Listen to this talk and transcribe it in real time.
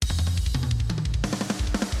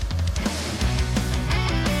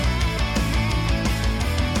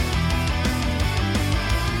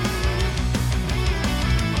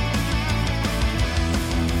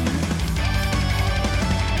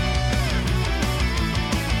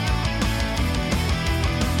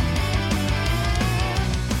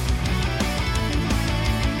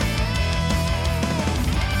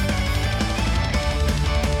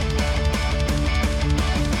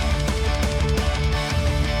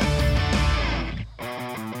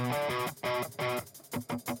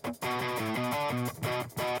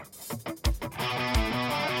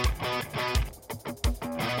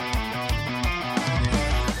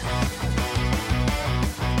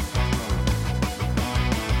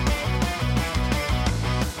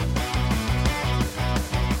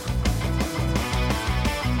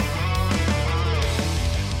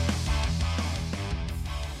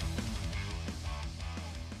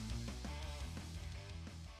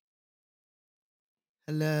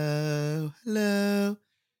Hello, hello,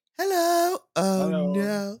 hello. Oh Hello.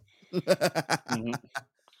 no. Mhm.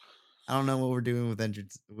 I don't know what we're doing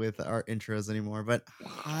with our intros anymore, but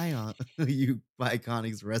hi on you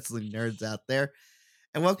Iconics wrestling nerds out there.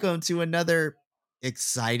 And welcome to another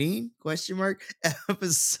exciting question mark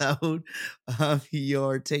episode of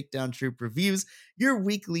your Takedown Troop reviews, your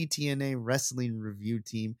weekly TNA wrestling review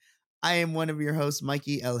team. I am one of your hosts,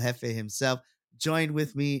 Mikey El Jefe himself. Joined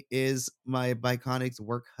with me is my Biconics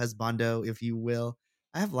work husbando, if you will.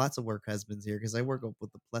 I have lots of work husbands here because I work up with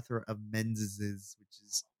a plethora of menses, which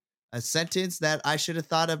is a sentence that I should have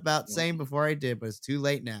thought about saying before I did, but it's too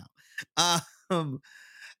late now. Um,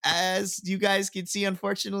 as you guys can see,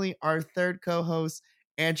 unfortunately, our third co-host,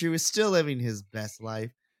 Andrew, is still living his best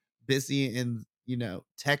life, busy in,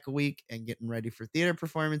 tech week and getting ready for theater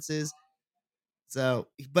performances. So,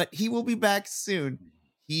 but he will be back soon.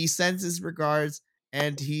 He sends his regards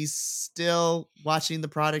and he's still watching the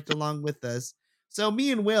product along with us. So, me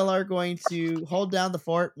and Will are going to hold down the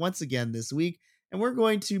fort once again this week, and we're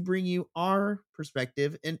going to bring you our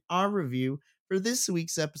perspective and our review for this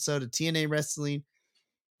week's episode of TNA Wrestling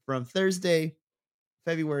from Thursday,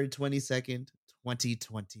 February 22nd,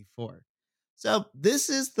 2024. So, this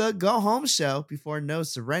is the go home show before No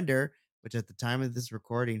Surrender, which at the time of this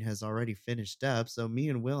recording has already finished up. So, me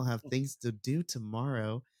and Will have things to do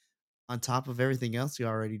tomorrow on top of everything else we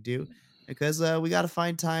already do because we got to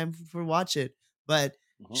find time for watch it. But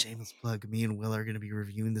Mhm. shameless plug, me and Will are going to be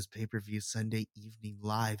reviewing this pay per view Sunday evening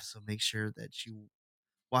live. So, make sure that you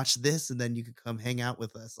watch this and then you can come hang out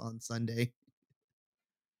with us on Sunday.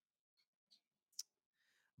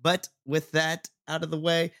 But with that out of the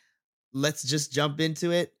way, let's just jump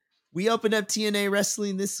into it. We opened up TNA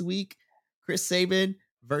Wrestling this week. Chris Sabin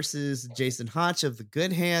versus Jason Hotch of the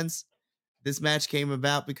Good Hands. This match came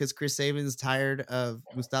about because Chris Sabin is tired of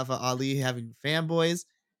Mustafa Ali having fanboys.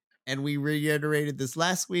 And we reiterated this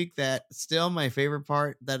last week that still my favorite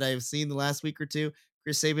part that I've seen the last week or two,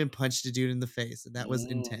 Chris Sabin punched a dude in the face, and that was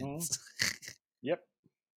Mhm. intense. Yep.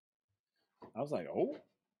 I was like, "Oh,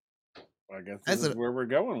 I guess this That's is a, where we're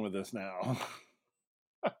going with this now."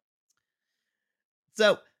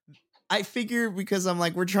 so I figure because I'm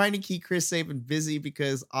like, we're trying to keep Chris Sabin busy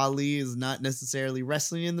because Ali is not necessarily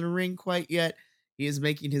wrestling in the ring quite yet. He is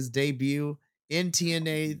making his debut in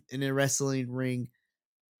TNA in a wrestling ring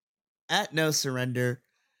at No Surrender.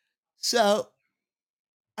 So,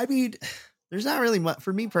 I mean, there's not really much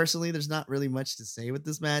for me personally. There's not really much to say with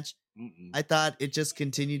this match. Mm-mm. I thought it just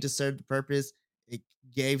continued to serve the purpose. It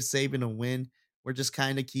gave Saban a win. We're just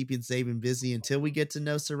kind of keeping Saban busy until we get to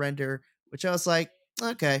No Surrender, which I was like,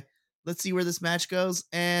 okay, let's see where this match goes.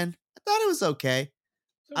 And I thought it was okay. It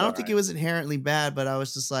was I all don't think it right. was inherently bad, but I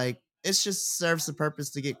was just like, it just serves the purpose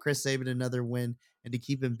to get Chris Saban another win and to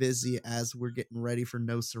keep him busy as we're getting ready for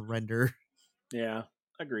No Surrender. Yeah,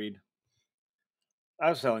 agreed. I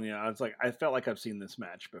was telling you, I was like, I felt like I've seen this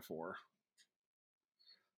match before,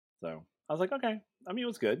 so I was like, okay. I mean, it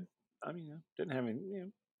was good. I mean, didn't have any.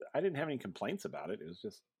 I didn't have any complaints about it. It was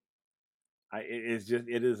just,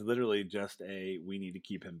 it is literally just a. We need to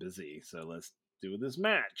keep him busy, so let's do this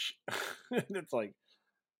match. And it's like,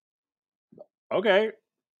 okay,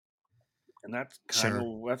 and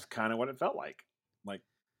Sure. that's kind of what it felt like. Like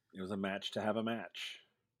it was a match to have a match.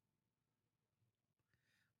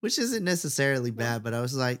 Which isn't necessarily No, bad, but I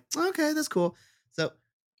was like, okay, that's cool. So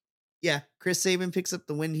yeah, Chris Saban picks up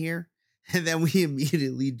the win here. And then we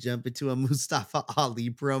immediately jump into a Mustafa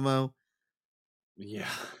Ali promo. yeah.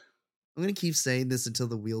 I'm going to keep saying this until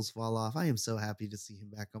the wheels fall off. I am so happy to see him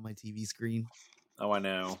back on my TV screen. Oh, I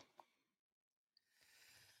know.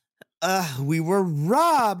 We were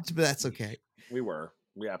robbed, but that's okay. We were.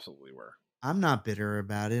 We absolutely were. I'm not bitter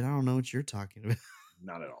about it. I don't know what you're talking about.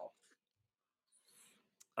 Not at all.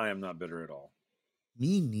 I am not bitter at all.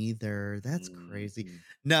 Me neither. That's crazy. Mm-hmm.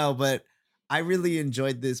 No, but I really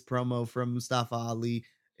enjoyed this promo from Mustafa Ali.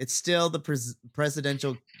 It's still the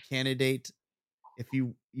presidential candidate, if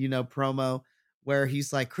promo where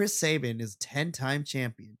he's like, Chris Sabin is 10-time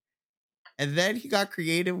champion. And then he got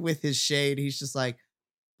creative with his shade. He's just like,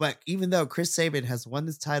 but even though Chris Sabin has won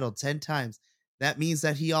this title 10 times, that means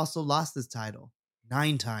that he also lost this title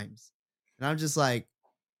 9 times. And I'm just like,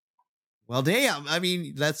 well, damn. I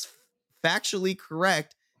mean, that's factually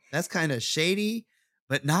correct. That's kind of shady,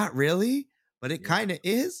 but not really. But it Yeah. kind of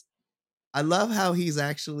is. I love how he's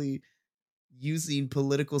actually using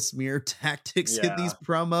political smear tactics in these Yeah.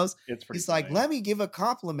 promos. It's pretty He's like, funny. let me give a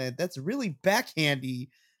compliment that's really backhandy,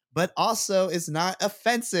 but also is not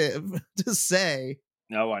offensive to say.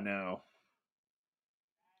 Oh, I know.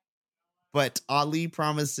 But Ali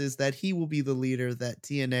promises that he will be the leader that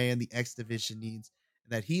TNA and the X Division needs, and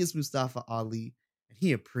that he is Mustafa Ali and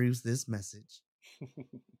he approves this message.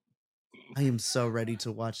 I am so ready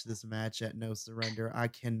to watch this match at No Surrender. I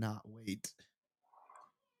cannot wait.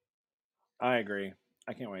 I agree.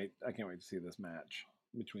 I can't wait. I can't wait to see this match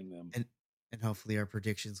between them. And hopefully our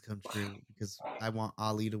predictions come true because I want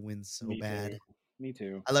Ali to win so Me too. bad. Me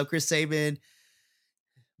too. I love Chris Sabin,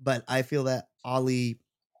 but I feel that Ali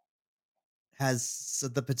has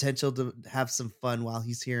the potential to have some fun while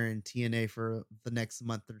he's here in TNA for the next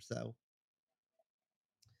month or so.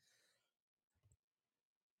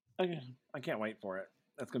 I can't wait for it.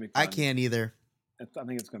 That's gonna be I fun. can't either. I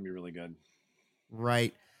think it's gonna be really good.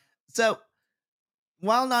 Right. So,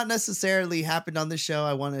 while not necessarily happened on the show,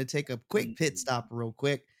 I wanted to take a quick pit stop real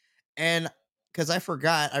quick. And because I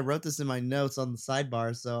forgot, I wrote this in my notes on the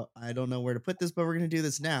sidebar, so I don't know where to put this, but we're going to do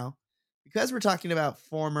this now. Because we're talking about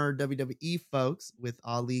former WWE folks with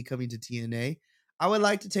Ali coming to TNA, I would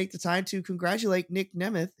like to take the time to congratulate Nick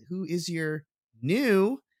Nemeth, who is your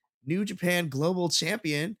New Japan Global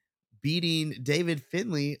Champion, beating David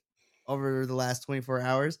Finlay over the last 24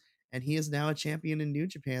 hours. And he is now a champion in New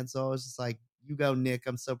Japan. So I was just like, you go, Nick.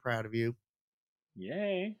 I'm so proud of you.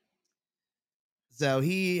 Yay! So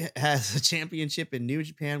he has a championship in New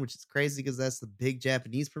Japan, which is crazy because that's the big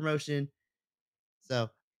Japanese promotion.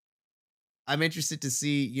 So I'm interested to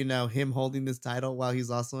see, him holding this title while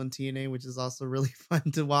he's also in TNA, which is also really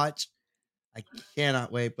fun to watch. I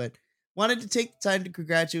cannot wait, but wanted to take the time to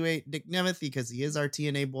congratulate Nick Nemeth because he is our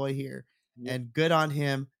TNA boy here. Yep, And good on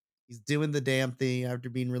him. He's doing the damn thing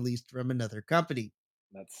after being released from another company.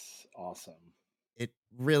 that's awesome. It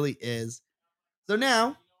really is. So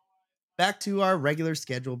now, back to our regular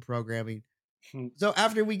scheduled programming. So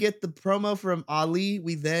after we get the promo from Ali,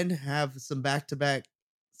 we then have some back-to-back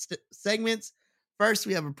segments. First,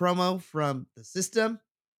 we have a promo from the System.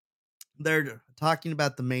 They're talking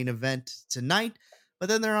about the main event tonight, but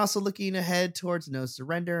then they're also looking ahead towards No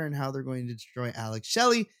Surrender and how they're going to destroy Alex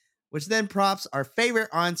Shelley, which then prompts our favorite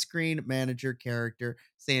on-screen manager character,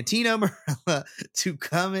 Santino Marella, to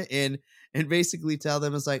come in and basically tell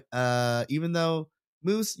them it's like, even though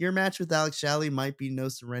Moose, your match with Alex Shelley might be no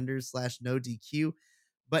surrender / no DQ,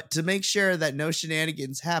 but to make sure that no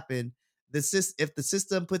shenanigans happen, if the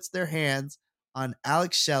system puts their hands on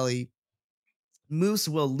Alex Shelley, Moose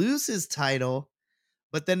will lose his title,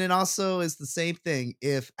 but then it also is the same thing.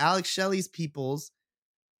 If Alex Shelley's peoples,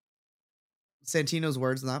 Santino's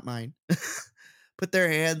words, not mine, put their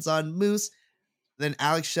hands on Moose, then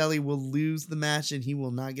Alex Shelley will lose the match and he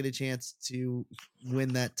will not get a chance to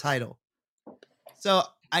win that title. So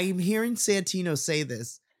I'm hearing Santino say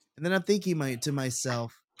this, and then I'm thinking to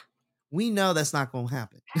myself, we know that's not going to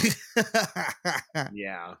happen.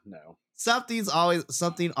 Yeah, no.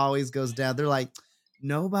 Something always goes down. They're like,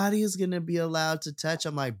 nobody is going to be allowed to touch.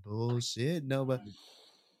 I'm like, bullshit. No, but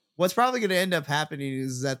what's probably going to end up happening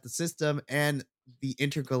is that the System and the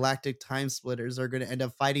intergalactic time splitters are going to end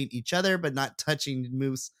up fighting each other, but not touching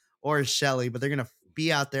Moose or Shelley, but they're going to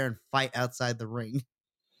be out there and fight outside the ring.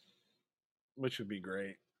 Which would be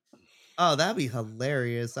great. Oh, that'd be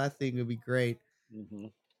hilarious. I think it'd be great. Mm-hmm.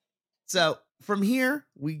 So from here,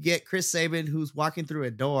 we get Chris Sabin, who's walking through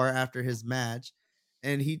a door after his match,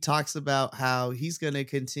 and he talks about how he's going to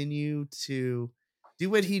continue to do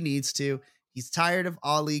what he needs to. He's tired of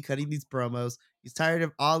Ali cutting these promos. He's tired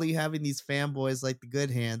of Ali having these fanboys like the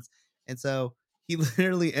Good Hands. And so he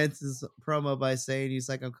literally ends his promo by saying, he's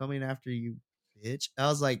like, I'm coming after you, bitch. I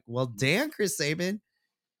was like, well, damn, Chris Sabin.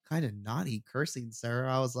 Kind of naughty cursing, sir.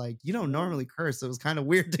 I was like, you don't normally curse. So it was kind of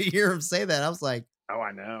weird to hear him say that. I was like, Oh,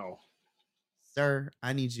 I know. sir,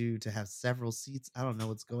 I need you to have several seats. I don't know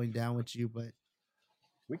what's going down with you, but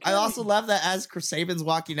We I can't. also love that as Chris Sabin's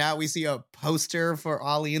walking out, we see a poster for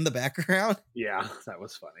Ollie in the background. Yeah, that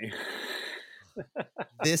was funny.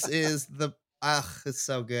 This is it's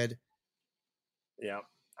so good. Yeah,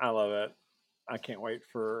 I love it. I can't wait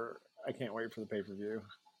for the pay per view.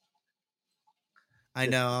 I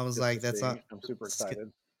know. I was Just like, to that's see. not. I'm super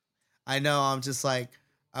excited. I know. I'm just like,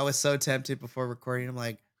 I was so tempted before recording. I'm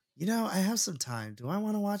like, I have some time. Do I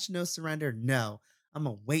want to watch No Surrender? No. I'm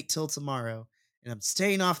going to wait till tomorrow and I'm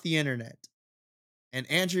staying off the internet. And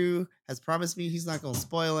Andrew has promised me he's not going to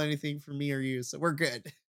spoil anything for me or you. So we're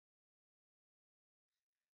good.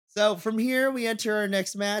 So from here, we enter our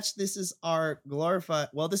next match. This is our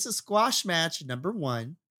this is squash match number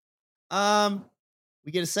 1.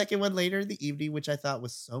 We get a second one later in the evening, which I thought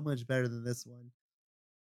was so much better than this one.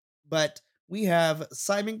 But we have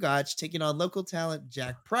Simon Gotch taking on local talent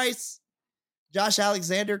Jack Price. Josh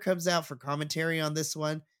Alexander comes out for commentary on this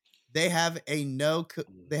one. They have a no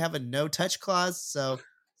touch clause, so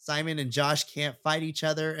Simon and Josh can't fight each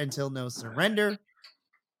other until No Surrender.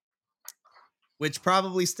 which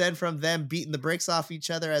probably stemmed from them beating the brakes off each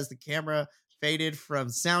other as the camera faded from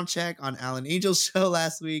Soundcheck on Alan Angel's show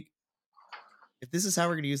last week. If this is how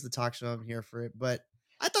we're going to use the talk show, I'm here for it. But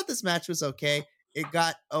I thought this match was okay. It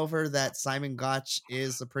got over that Simon Gotch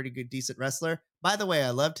is a pretty good, decent wrestler. By the way, I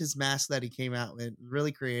loved his mask that he came out with.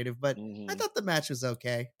 Really creative, but I Mm-hmm. thought the match was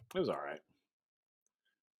okay. It was all right.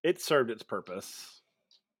 It served its purpose,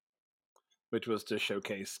 which was to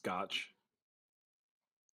showcase Scotch.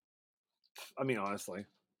 I mean, honestly,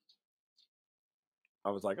 I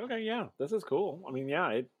was like, okay, yeah, this is cool. I mean, yeah,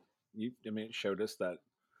 it showed us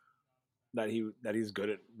that he's good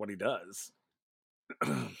at what he does.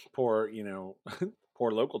 Poor,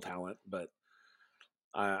 poor local talent, but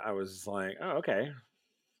I was like, oh, okay,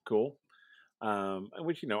 cool.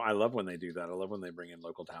 Which I love when they do that. I love when they bring in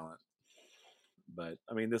local talent. But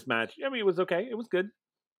I mean, this match, I mean, it was okay. It was good.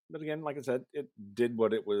 But again, like I said, it did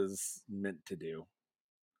what it was meant to do.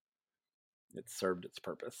 It served its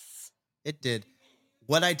purpose. It did.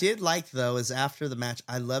 What I did like though is after the match,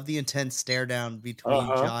 I love the intense stare down Uh between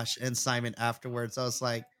huh. Josh and Simon afterwards. I was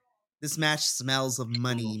like, this match smells of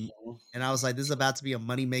money. And I was like, this is about to be a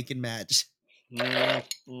money making match.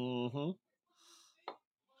 Mm-hmm.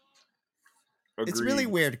 It's really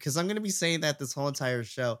Agreed. weird because I'm going to be saying that this whole entire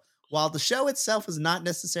show. While the show itself is not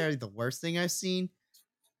necessarily the worst thing I've seen,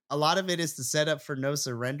 a lot of it is the setup for No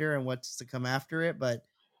Surrender and what's to come after it. But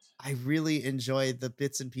I really enjoyed the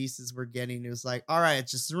bits and pieces we're getting. It was like, all right,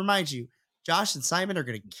 just to remind you, Josh and Simon are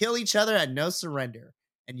going to kill each other at No Surrender.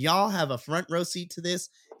 And y'all have a front row seat to this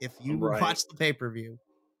if you Right. watch the pay per view.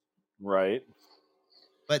 Right.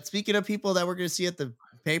 But speaking of people that we're going to see at the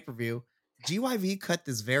pay per view, GYV cut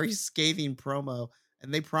this very scathing promo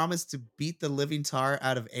and they promised to beat the living tar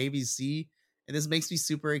out of ABC. And this makes me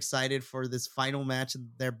super excited for this final match in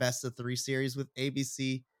their best of 3 series with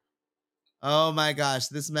ABC. Oh my gosh,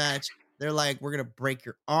 this match, they're like, we're going to break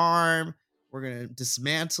your arm, we're going to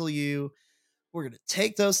dismantle you, we're going to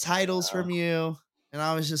take those titles Yeah. from you. And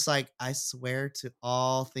I was just like, I swear to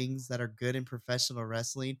all things that are good in professional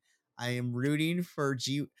wrestling, I am rooting for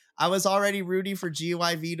I was already rooting for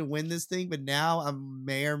GYV to win this thing, but now I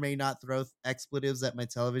may or may not throw expletives at my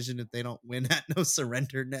television if they don't win at No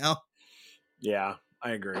Surrender now. Yeah,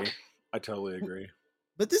 I agree. I totally agree.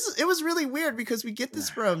 But it was really weird because we get this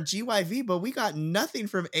from GYV, but we got nothing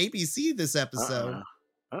from ABC this episode.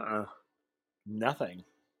 Nothing.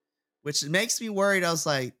 Which makes me worried. I was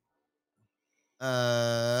like,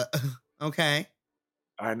 okay.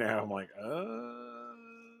 I know. I'm like,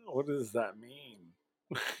 what does that mean?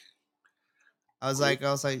 I was like,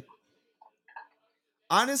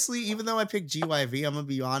 honestly, even though I picked GYV, I'm gonna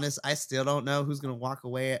be honest, I still don't know who's gonna walk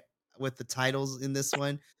away with the titles in this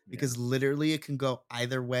one Yeah. because literally it can go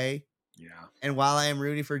either way. Yeah. And while I am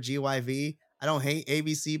rooting for GYV, I don't hate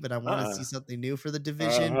ABC, but I want to see something new for the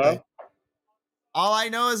division. Uh-huh. But all I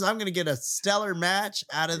know is I'm gonna get a stellar match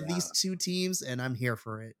out of Yeah. these two teams, and I'm here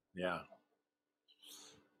for it. Yeah.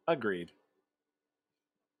 Agreed.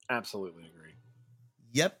 Absolutely agree.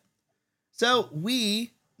 Yep. So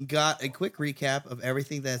we got a quick recap of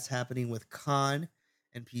everything that's happening with Khan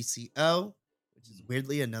and PCO, which is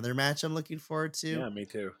weirdly another match I'm looking forward to. Yeah, me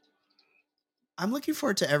too. I'm looking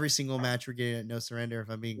forward to every single match we're getting at No Surrender, if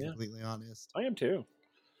I'm being Yeah. completely honest. I am too.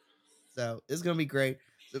 So it's going to be great.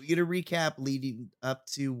 So we get a recap leading up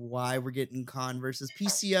to why we're getting Khan versus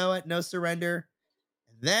PCO at No Surrender.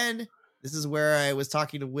 And then this is where I was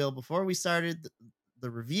talking to Will before we started the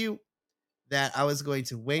review that I was going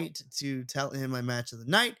to wait to tell him my match of the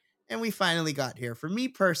night. And we finally got here. For me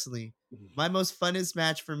personally, my most funnest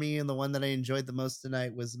match for me and the one that I enjoyed the most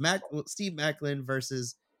tonight was Steve Macklin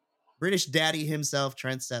versus British Daddy himself,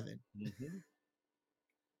 Trent Seven. Mm-hmm.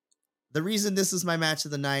 The reason this is my match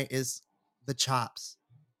of the night is the chops.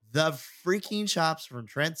 The freaking chops from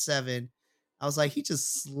Trent Seven. I was like, he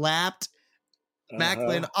just slapped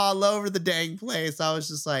Macklin all over the dang place. I was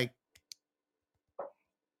just like,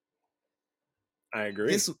 I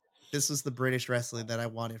agree. This was the British wrestling that I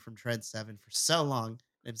wanted from Trent Seven for so long.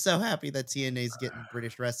 I'm so happy that TNA is getting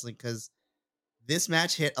British wrestling because this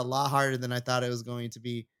match hit a lot harder than I thought it was going to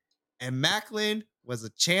be. And Macklin was a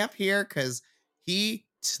champ here because he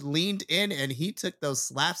leaned in and he took those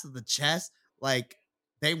slaps of the chest like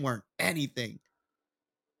they weren't anything.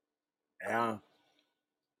 Yeah.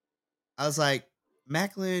 I was like,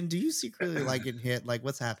 Macklin, do you secretly like getting hit? Like,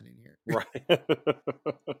 what's happening here? Right.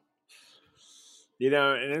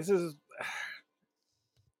 And this is,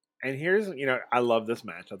 and here's, I love this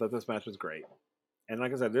match. I thought this match was great. And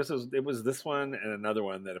like I said, it was this one and another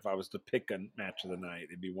one that if I was to pick a match of the night,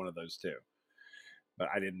 it'd be one of those two. But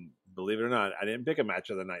I didn't, believe it or not, I didn't pick a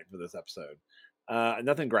match of the night for this episode.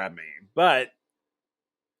 Nothing grabbed me. But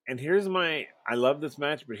And here's I love this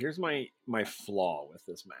match, but here's my flaw with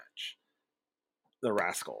this match. The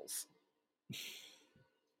Rascals.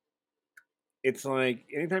 It's like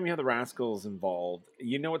anytime you have the Rascals involved,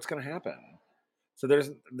 you know what's going to happen. So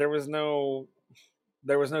there was no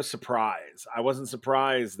surprise. I wasn't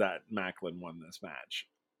surprised that Macklin won this match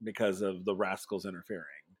because of the Rascals interfering.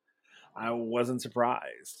 I wasn't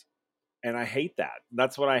surprised. And I hate that.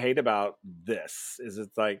 That's what I hate about this is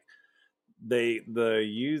it's like they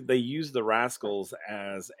use the Rascals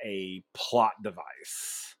as a plot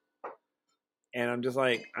device. And I'm just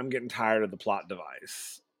like I'm getting tired of the plot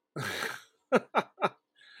device.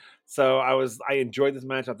 So I enjoyed this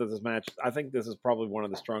match. I thought this match, I think this is probably one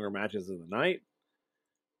of the stronger matches of the night.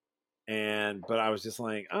 But I was just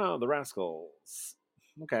like, oh, the Rascals.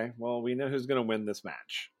 Okay, well, we know who's going to win this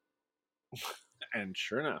match. And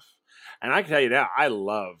sure enough, and I can tell you now, I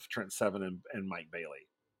love Trent Seven and Mike Bailey.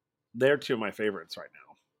 They're two of my favorites right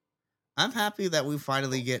now. I'm happy that we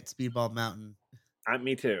finally get Speedball Mountain.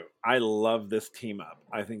 Me too. I love this team up.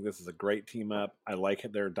 I think this is a great team up. I like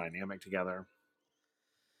their dynamic together,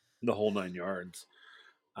 the whole 9 yards.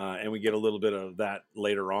 And we get a little bit of that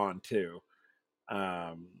later on too,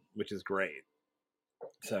 which is great.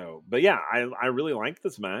 So, but yeah, I really like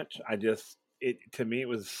this match. To me it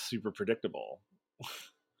was super predictable.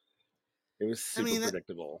 It was I super mean,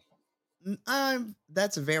 predictable,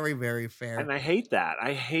 that's very, very fair. and I hate that.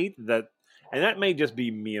 I hate that, and that may just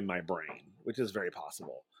be me and my brain, which is very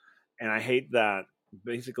possible. And I hate that.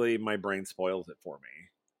 Basically, my brain spoils it for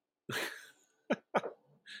me.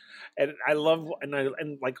 And I love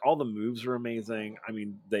and like all the moves were amazing. I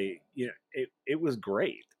mean, it was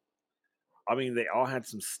great. I mean, they all had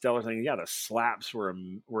some stellar things. Yeah, the slaps were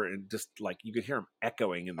just like you could hear them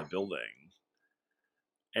echoing in the building,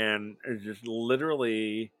 and it's just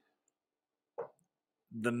literally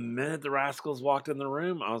the minute the Rascals walked in the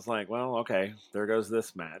room, I was like, well, okay, there goes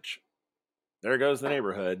this match. There goes the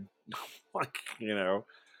neighborhood. Like, and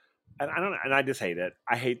I don't know, and I just hate it.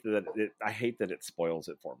 I hate that it spoils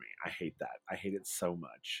it for me. I hate that. I hate it so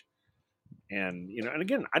much. And and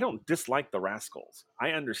again, I don't dislike the Rascals.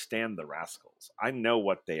 I understand the Rascals. I know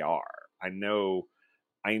what they are. I know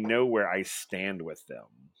where I stand with them,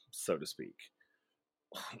 so to speak.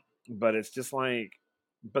 But it's just like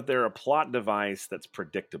but they're a plot device that's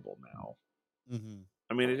predictable now. Mm-hmm.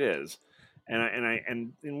 I mean, it is. And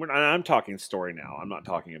I'm talking story now. I'm not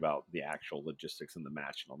talking about the actual logistics in the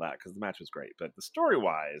match and all that because the match was great. But the story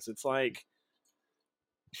wise, it's like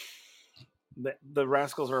the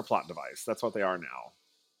Rascals are a plot device. That's what they are now.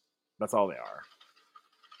 That's all they are.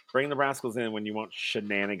 Bring the Rascals in when you want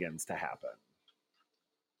shenanigans to happen.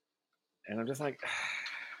 And I'm just like,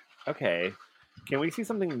 okay, can we see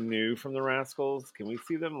something new from the Rascals? Can we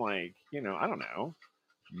see them like, I don't know,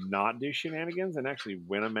 not do shenanigans and actually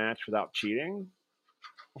win a match without cheating?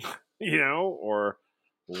 Or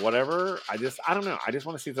whatever. I don't know. I just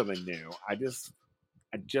want to see something new. I just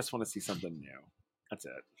want to see something new. That's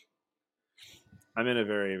it. I'm in a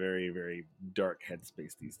very, very, very dark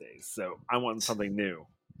headspace these days. So I want something new.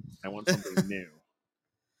 I want something new.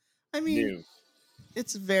 I mean, New.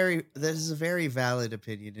 that is a very valid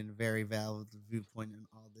opinion and a very valid viewpoint in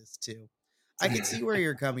all this too. I can see where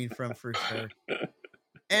you're coming from for sure.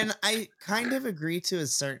 And I kind of agree to a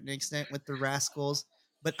certain extent with the Rascals,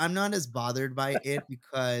 but I'm not as bothered by it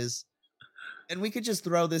because and we could just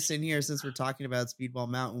throw this in here since we're talking about Speedball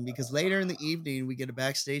Mountain because later in the evening we get a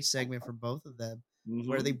backstage segment from both of them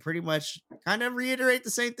where they Mm-hmm. pretty much kind of reiterate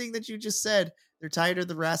the same thing that you just said. They're tired of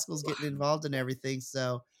the Rascals getting involved in everything,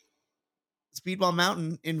 so Speedball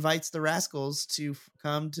Mountain invites the Rascals to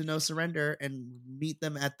come to No Surrender and meet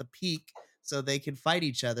them at the peak so they can fight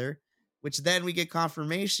each other, which then we get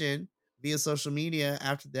confirmation via social media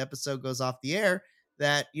after the episode goes off the air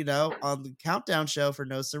that, on the countdown show for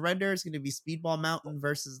No Surrender, it's going to be Speedball Mountain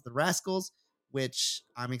versus the Rascals, which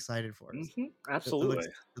I'm excited for. Mm-hmm. It looks Absolutely.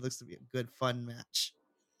 it looks to be a good, fun match.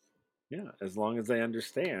 Yeah. As long as they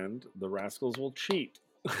understand, the Rascals will cheat.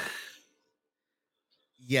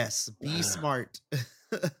 Yes, be smart.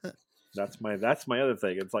 That's my other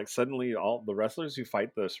thing. It's like suddenly all the wrestlers who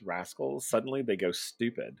fight those Rascals suddenly they go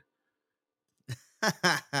stupid.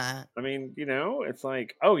 I mean, it's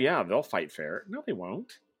like, oh yeah, they'll fight fair. No, they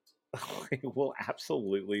won't. They will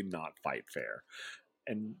absolutely not fight fair.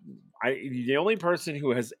 And the only person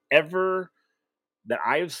who has ever that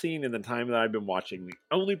I have seen in the time that I've been watching, the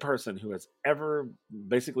only person who has ever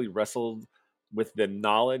basically wrestled with the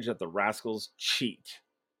knowledge that the Rascals cheat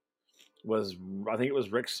was, I think it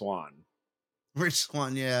was Rick Swan. Rich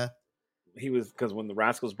one, yeah. He was because when the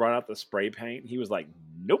Rascals brought out the spray paint, he was like,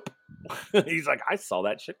 "Nope." He's like, "I saw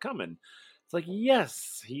that shit coming." It's like,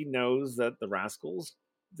 yes, he knows that the Rascals,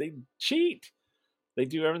 they cheat. They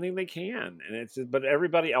do everything they can, and it's just, but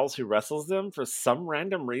everybody else who wrestles them for some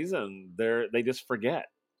random reason, they just forget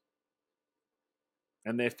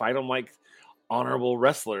and they fight them like honorable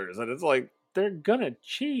wrestlers, and it's like they're gonna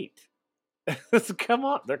cheat. Come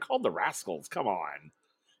on, they're called the Rascals. Come on,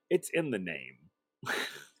 it's in the name.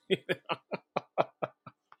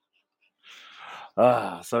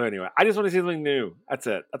 So anyway, I just want to see something new. That's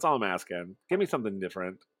it. That's all I'm asking. Give me something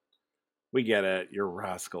different. We get it. You're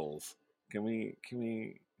Rascals. Can we? Can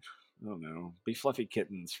we? I don't know. Be fluffy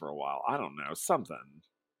kittens for a while. I don't know. Something.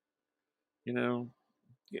 You know,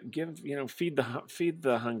 give feed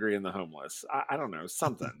the hungry and the homeless. I don't know.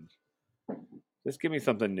 Something. Just give me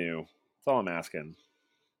something new. That's all I'm asking.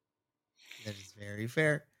 That is very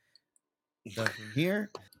fair. So from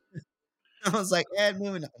here, I was like, and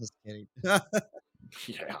moving on. Just kidding.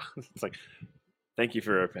 Yeah, it's like thank you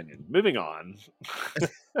for your opinion. Moving on.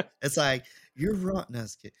 It's like, you're wrong. No,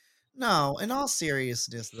 just kidding. No, in all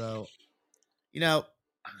seriousness, though, you know,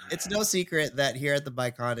 it's no secret that here at the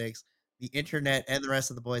Biconics, the internet and the rest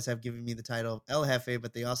of the boys have given me the title of El Jefe,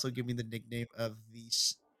 but they also give me the nickname of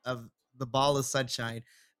of the ball of sunshine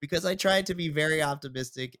because I try to be very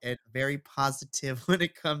optimistic and very positive when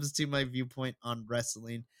it comes to my viewpoint on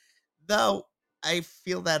wrestling. Though I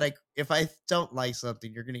feel that if I don't like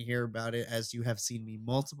something, you're going to hear about it as you have seen me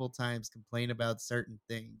multiple times complain about certain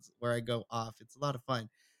things where I go off. It's a lot of fun.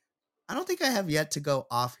 I don't think I have yet to go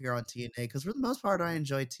off here on TNA because for the most part, I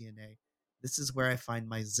enjoy TNA. This is where I find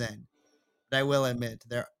my zen. But I will admit,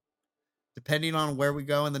 there, depending on where we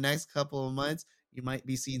go in the next couple of months, you might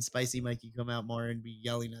be seeing Spicy Mikey come out more and be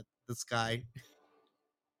yelling at the sky.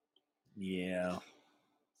 Yeah.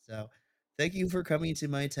 So, thank you for coming to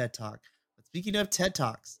my TED Talk. But speaking of TED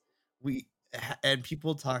Talks, and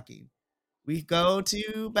people talking, we go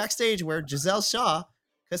to backstage where Giselle Shaw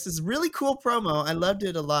cuts this really cool promo. I loved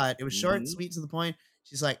it a lot. It was short, Hmm. sweet, to the point.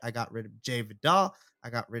 She's like, I got rid of Jay Vidal. I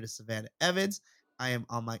got rid of Savannah Evans. I am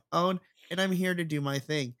on my own, and I'm here to do my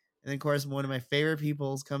thing. And then, of course, one of my favorite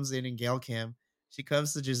people comes in Gail Kim. She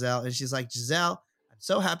comes to Giselle, and she's like, Giselle, I'm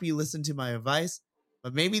so happy you listened to my advice,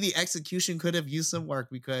 but maybe the execution could have used some work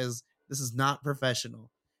because this is not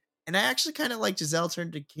professional. And I actually kind of like Giselle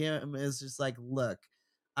turned to Kim as just like, look,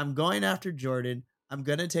 I'm going after Jordan. I'm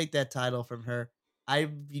gonna take that title from her.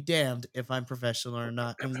 I'd be damned if I'm professional or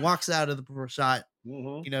not. And walks out of the shot,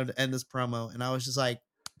 Hmm. to end this promo. And I was just like,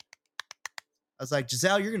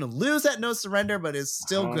 Giselle, you're gonna lose that no surrender, but it's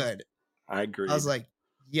still Uh-huh. good. I I was agreed. like,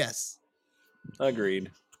 yes.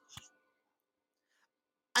 Agreed.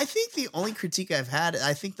 I think the only critique I've had,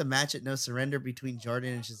 I think the match at No Surrender between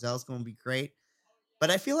Jordan and Giselle is going to be great. But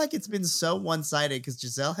I feel like it's been so one sided because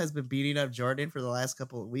Giselle has been beating up Jordan for the last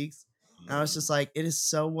couple of weeks. And I was just like, it is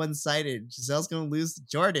so one sided. Giselle's going to lose to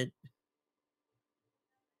Jordan.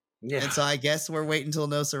 Yeah. And so I guess we're waiting until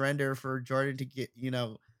No Surrender for Jordan to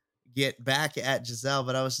get back at Giselle.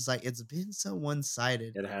 But I was just like, it's been so one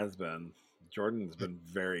sided. It has been. Jordan's been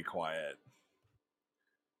very quiet.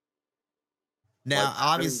 Like, Now, I mean,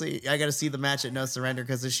 obviously, I got to see the match at No Surrender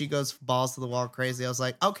because if she goes balls to the wall crazy, I was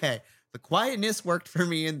like, okay, the quietness worked for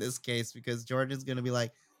me in this case because Jordan's going to be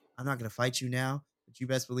like, I'm not going to fight you now, but you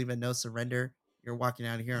best believe at No Surrender, you're walking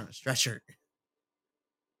out of here on a stretcher.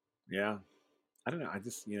 yeah. I don't know. I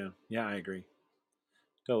just, yeah, I agree.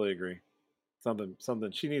 Totally agree. Something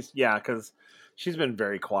she needs, yeah, because she's been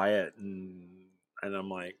very quiet, and I'm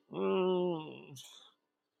like,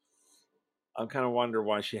 I'm kind of wonder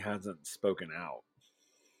why she hasn't spoken out.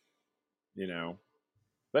 You know,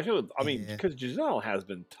 especially with, I mean, Yeah. because Giselle has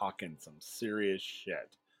been talking some serious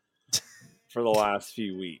shit for the last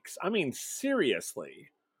few weeks. I mean, seriously.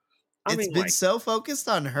 I It's mean, been like, so focused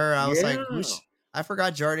on her. I was like, yeah. I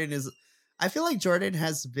forgot Jordan is. I feel like Jordan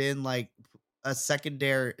has been like a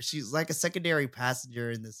secondary. She's like a secondary passenger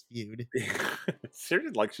in this feud.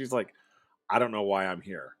 Seriously, like she's like, I don't know why I'm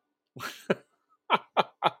here.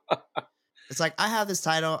 It's like I have this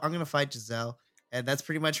title. I'm gonna fight Giselle, and that's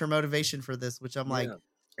pretty much her motivation for this. Which I'm like, Yeah.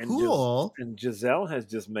 And cool. Giselle has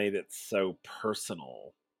just made it so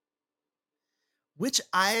personal. Which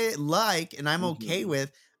I like, and I'm okay Hmm.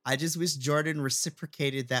 with. I just wish Jordan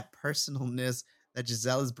reciprocated that personalness that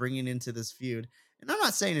Giselle is bringing into this feud. And I'm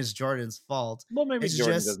not saying it's Jordan's fault. Well, maybe It's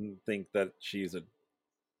Jordan just doesn't think that she's a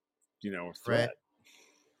right. threat.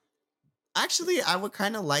 Actually, I would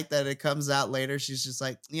kind of like that it comes out later. She's just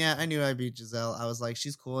like, yeah, I knew I beat Giselle. I was like,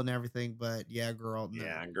 she's cool and everything, but yeah, girl,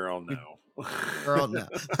 Yeah, no. girl, no. Girl, no.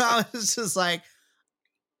 I was just like,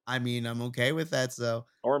 I mean, I'm okay with that. So,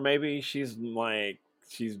 Or maybe she's like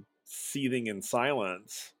she's seething in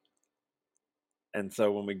silence And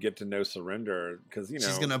so when we get to No Surrender, because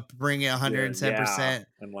She's gonna bring it yeah, 110%.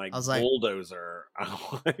 and like I was like, bulldozer, I'm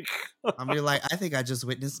like, I'm gonna be like, I think I just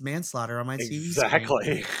witnessed manslaughter on my TV screen.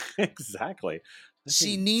 exactly, exactly. I She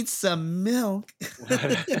think, needs some milk.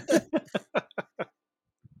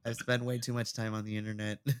 I've spent way too much time on the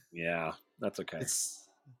internet. yeah, that's okay. It's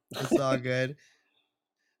it's all good.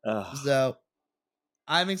 Uh, So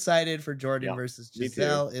I'm excited for Jordan yeah, versus me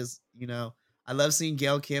too. Giselle. I love seeing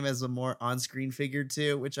Gail Kim as a more on-screen figure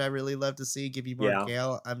too, which I really love to see. Give you more Yeah,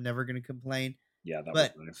 Gail. I'm never gonna complain. yeah, that was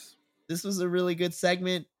But nice. this was a really good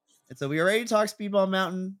segment. And so we already talked Speedball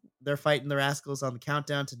Mountain. They're fighting the Rascals on the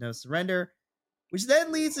countdown to No Surrender, which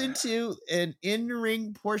then leads into an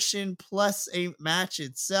in-ring portion plus a match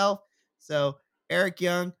itself. So Eric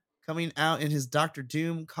Young coming out in his Doctor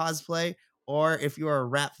Doom cosplay, or if you are a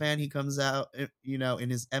rap fan, he comes out, in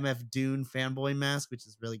his MF Doom fanboy mask, which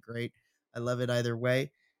is really great. I love it either way.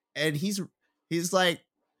 And he's like,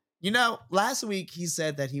 last week he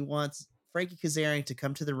said that he wants Frankie Kazarian to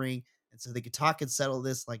come to the ring, and so they could talk and settle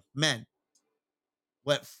this like men.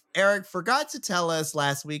 What Eric forgot to tell us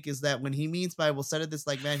last week is that when he means by "we'll settle this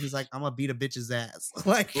like men," he's like, "I'm gonna beat a bitch's ass."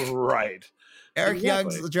 Like Right, Eric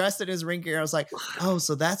exactly. Young's dressed in his ring gear. I was like, "Oh,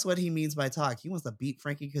 so that's what he means by talk. He wants to beat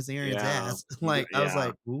Frankie Kazarian's Yeah, ass." Like I was yeah.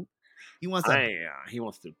 like, "Ooh." He wants to. He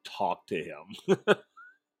wants to talk to him.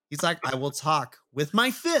 He's like, "I will talk with my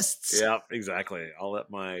fists," Yeah, exactly. I'll let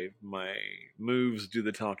my moves do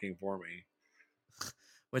the talking for me.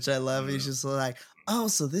 which I love. He's Yeah. just like, "Oh,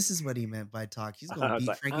 so this is what he meant by talk. He's gonna It's beat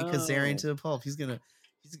like, Frankie Kazarian oh, to a pulp. He's gonna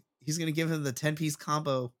give him the 10-piece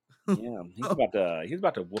combo." yeah, he's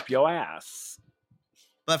about to whoop your ass.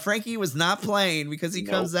 But Frankie was not playing because he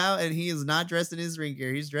Nope. comes out and he is not dressed in his ring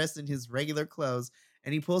gear. He's dressed in his regular clothes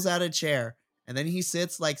and he pulls out a chair and then he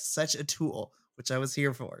sits like such a tool, which I was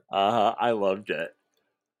here for. I loved it.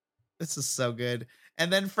 This is so good.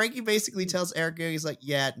 And then Frankie basically tells Eric, he's like,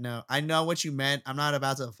 "Yeah, no, I know what you meant. I'm not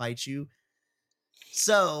about to fight you.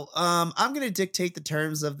 So, I'm gonna dictate the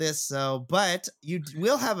terms of this. So, but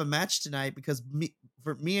will have a match tonight because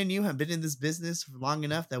me and you have been in this business for long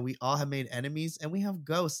enough that we all have made enemies, and we have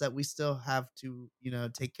ghosts that we still have to,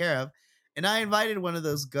 take care of. And I invited one of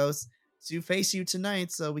those ghosts to face you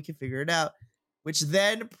tonight, so we can figure it out. Which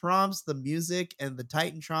then prompts the music and the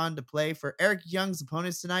Titantron to play for Eric Young's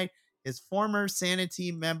opponents tonight. His former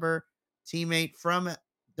Sanity member, teammate from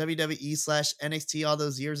WWE/NXT all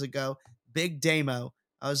those years ago, Big Damo.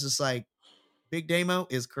 I was just like, Big Damo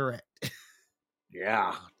is correct.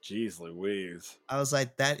 Yeah, jeez Louise. I was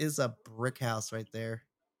like, that is a brick house right there.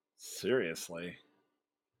 Seriously,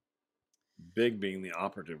 big being the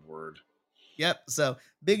operative word. Yep. So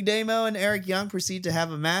Big Damo and Eric Young proceed to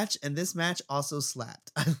have a match, and this match also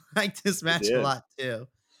slapped. I liked this It match a did. lot too.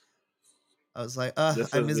 I was like,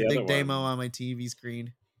 This I was miss the other Big Damo one. on my TV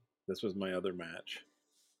screen. This was my other match.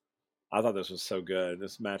 I thought this was so good.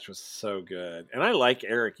 This match was so good, and I like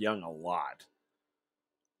Eric Young a lot.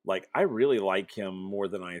 Like, I really like him more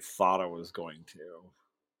than I thought I was going to.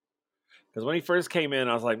 Because when he first came in,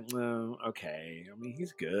 I was like, okay. I mean,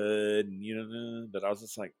 he's good, but I was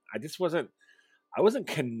just like, I wasn't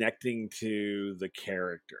connecting to the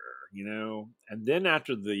character. And then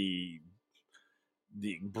after the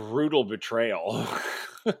brutal betrayal,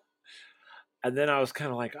 and then I was kind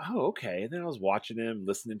of like, oh, okay. And then I was watching him,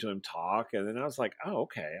 listening to him talk, and then I was like, oh,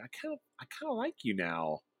 okay. I kind of like you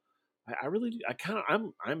now. I really, I kind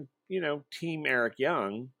of, I'm, Team Eric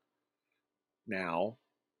Young now.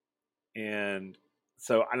 And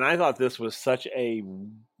so, and I thought this was such a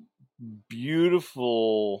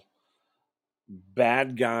beautiful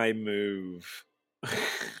bad guy move.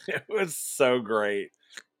 It was so great.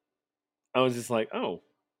 I was just like, oh,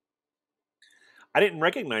 I didn't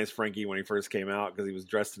recognize Frankie when he first came out because he was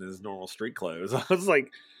dressed in his normal street clothes. I was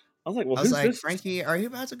like, well, I was who's like, this? Frankie, are you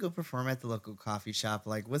about to go perform at the local coffee shop?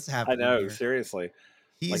 Like, what's I happening know, here? seriously. Like,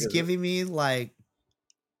 He's is it? giving me like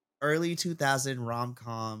early 2000 rom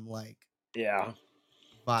com like Yeah,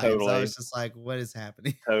 vibes. I totally, was just like, what is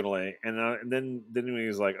happening? totally. And then he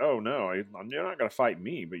was like, oh no, you're not going to fight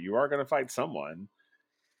me, but you are going to fight someone.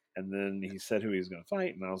 And then he said who he was going to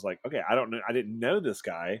fight, and I was like, okay, I don't know, I didn't know this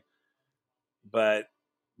guy, but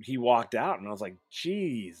he walked out, and I was like,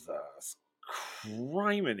 Jesus,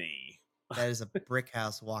 criminy, That is a brick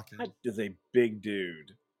house that walking. is a big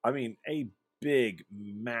dude. I mean, a big,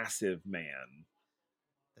 massive man,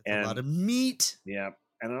 That's a lot and of meat. yeah.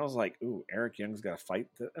 And I was like, "Ooh, Eric Young's got to fight."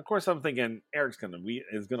 Of course, I'm thinking Eric's gonna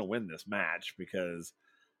win this match because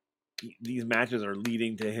these matches are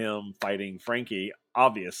leading to him fighting Frankie,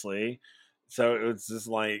 obviously. So it was just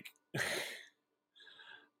like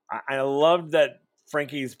I loved that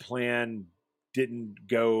Frankie's plan didn't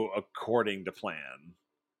go according to plan.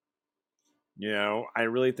 You know, I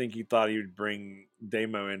really think he thought he would bring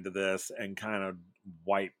Damo into this and kind of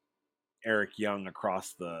wipe Eric Young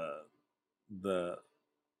across the the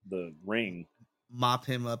ring. Mop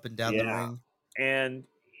him up and down the Yeah. ring. And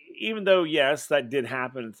even though yes, that did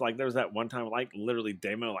happen, it's like there was that one time like literally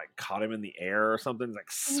Damo like caught him in the air or something, like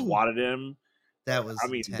Ooh, swatted him. that was I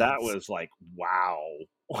mean, that intense. was like wow.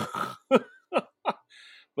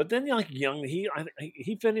 But then like Young,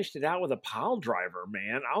 he finished it out with a pile driver,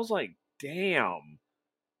 man. I was like, damn.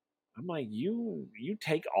 I'm like, you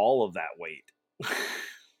take all of that weight.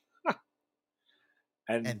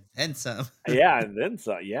 And And then some. yeah, and then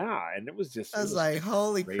so yeah, and I it was was like,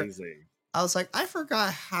 holy crap. crazy. I was like, I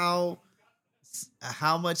forgot how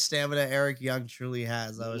much stamina Eric Young truly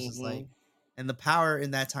has. I was just Hmm. like, and the power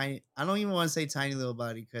in that tiny, I don't even want to say tiny little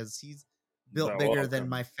body because he's built But bigger well, than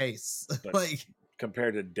my face. but Like,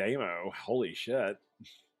 compared to Damo, holy shit.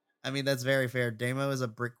 I mean, that's very fair. Damo is a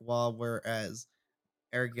brick wall, whereas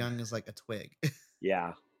Eric Young is like a twig.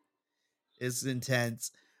 Yeah, It's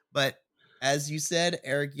intense. But as you said,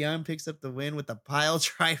 Eric Young picks up the win with the pile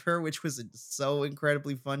driver, which was so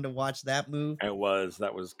incredibly fun to watch that move. it was.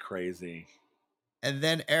 That was crazy. And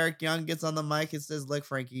then Eric Young gets on the mic and says, "Look,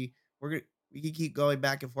 Frankie, we can keep going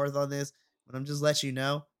back and forth on this, but I'm just letting you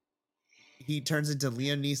know." He turns into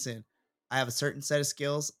Liam Neeson. I have a certain set of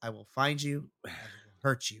skills. I will find you and I will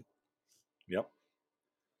hurt you. Yep.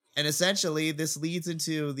 And essentially, this leads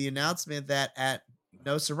into the announcement that at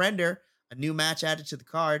No Surrender, a new match added to the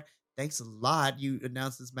card. Thanks a lot. You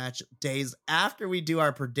announced this match days after we do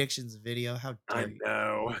our predictions video. How I dare you?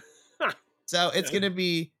 know. So it's going to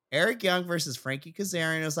be Eric Young versus Frankie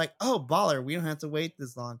Kazarian. It was like, oh, baller. We don't have to wait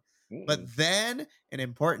this long. Mm-mm. But then an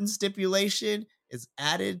important stipulation is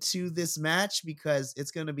added to this match because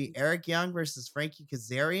it's going to be Eric Young versus Frankie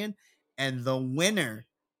Kazarian. And the winner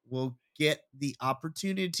will get the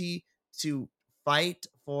opportunity to fight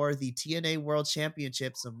for the TNA World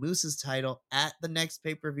Championship, so Moose's title, at the next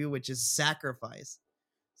pay per view, which is Sacrifice.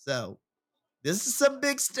 So this is some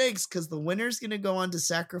big stakes because the winner's going to go on to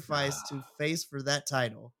Sacrifice to face for that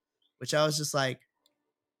title, which I was just like,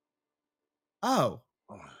 oh,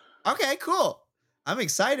 okay, cool. I'm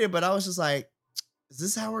excited, but I was just like, is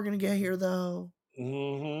this how we're going to get here though?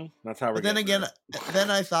 That's how we're But then getting again, there.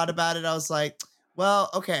 then I thought about it. I was like, well,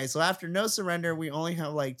 okay, so after No Surrender, we only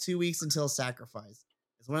have like 2 weeks until Sacrifice.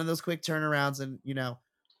 It's one of those quick turnarounds. And,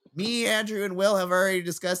 me, Andrew, and Will have already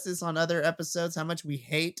discussed this on other episodes how much we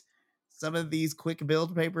hate some of these quick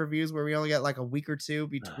build pay per views where we only got like a week or two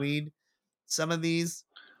between some of these.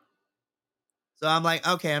 So I'm like,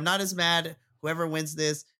 okay, I'm not as mad. Whoever wins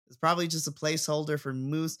this is probably just a placeholder for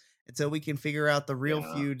Moose until we can figure out the real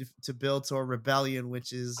Yeah. feud to build toward Rebellion,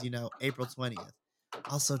 which is, April 20th.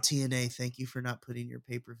 Also, TNA, thank you for not putting your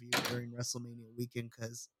pay per view during WrestleMania weekend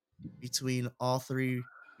because between all three,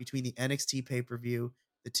 between the NXT pay per view,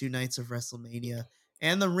 the 2 nights of WrestleMania,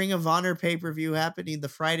 and the Ring of Honor pay per view happening the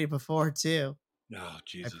Friday before, too. Oh I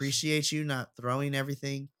Jesus. appreciate you not throwing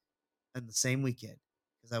everything in the same weekend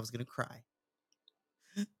because I was going to cry.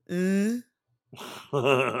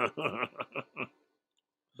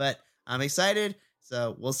 But I'm excited.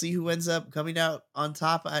 So we'll see who ends up coming out on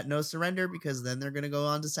top at No Surrender because then they're going to go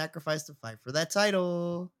on to Sacrifice to fight for that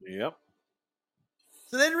title. Yep.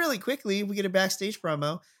 So then, really quickly, we get a backstage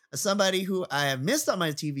promo of somebody who I have missed on my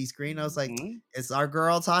TV screen. I was like, Mhm. it's our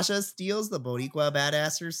girl Tasha Steeles, the Boricua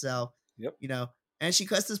badass herself, Yep. and she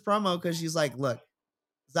cuts this promo because she's like, look,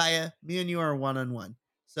 Zaya, me and you are one on one.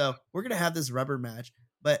 So we're going to have this rubber match,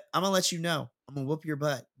 but I'm going to let you know, I'm going to whoop your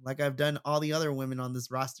butt like I've done all the other women on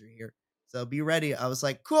this roster here. So be ready. I was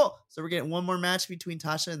like, cool. So we're getting one more match between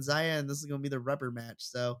Tasha and Zaya, and this is going to be the rubber match.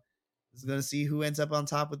 So this is going to see who ends up on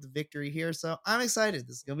top with the victory here. So I'm excited.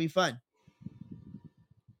 This is going to be fun.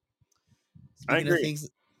 I Speaking of agree. things,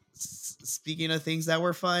 speaking of things that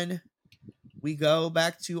were fun, we go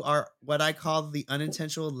back to our what I call the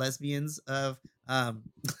unintentional lesbians of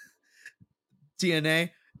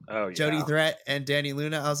TNA, Oh Jody yeah. Threat and Danny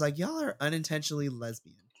Luna. I was like, y'all are unintentionally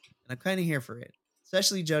lesbian. And I'm kind of here for it.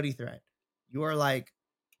 Especially Jody Threat. You are like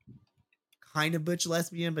kind of butch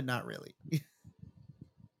lesbian, but not really.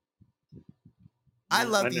 I I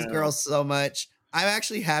love these know. girls so much. I'm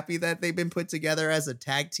actually happy that they've been put together as a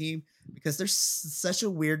tag team because there's such a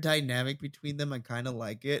weird dynamic between them. I kind of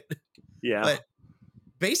like it. Yeah. But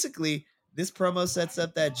basically, this promo sets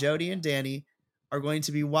up that Jody and Danny are going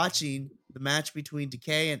to be watching the match between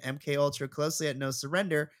Decay and MK Ultra closely at No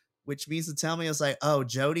Surrender, which means to tell me it's like, oh,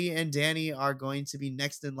 Jody and Danny are going to be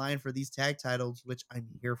next in line for these tag titles, which I'm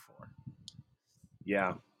here for.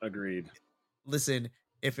 Yeah. Agreed. Listen,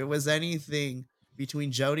 if it was anything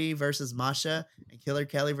between Jody versus Masha and Killer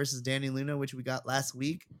Kelly versus Danny Luna, which we got last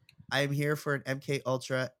week, I am here for an MK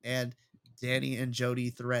Ultra and Danny and Jody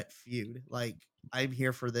threat feud. Like, I'm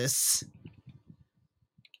here for this.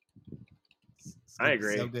 It's I gonna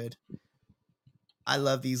be so agree. good. I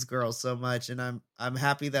love these girls so much, and I'm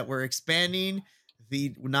happy that we're expanding the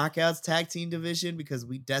Knockouts tag team division because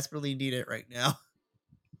we desperately need it right now.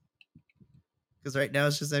 Because right now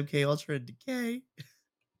it's just MK Ultra and Decay.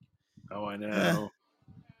 Oh, I Uh, know.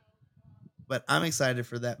 but I'm excited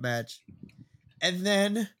for that match. And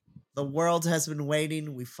then the world has been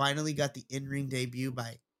waiting. We finally got the in-ring debut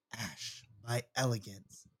by Ash by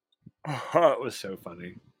Elegance. Oh, it was so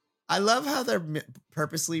funny. I love how they're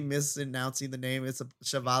purposely mispronouncing the name. It's a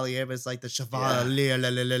Chevalier, but it's like the Yeah. Chevalier. La,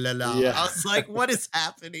 la, la, la, la. Yeah. I was like, what is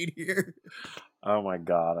happening here? Oh my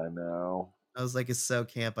god, I know. I was like, it's so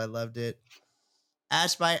camp. I loved it.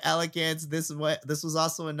 Ash by Elegance. This was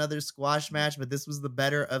also another squash match, but this was the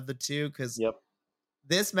better of the two because Yep.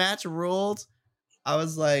 this match ruled. I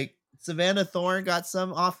was like, Savannah Thorne got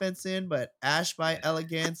some offense in, but Ash by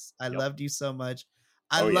Elegance, I Yep. loved you so much.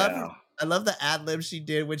 I Oh love yeah. I love the ad lib she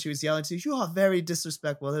did when she was yelling to you are very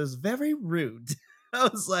disrespectful. It was very rude. I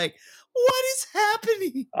was like, what is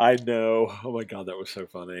happening? I know. Oh my god, that was so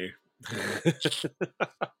funny.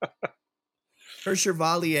 Her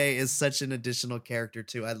Chevalier is such an additional character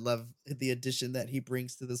too. I love the addition that he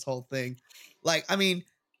brings to this whole thing. Like, I mean,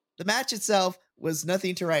 the match itself was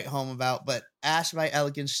nothing to write home about, but Ash by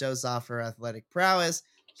Elegance shows off her athletic prowess.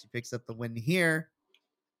 She picks up the win here.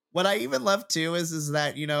 What I even love too is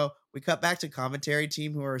that, we cut back to commentary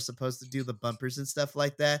team who are supposed to do the bumpers and stuff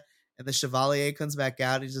like that. And the Chevalier comes back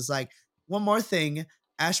out. He's just like, one more thing.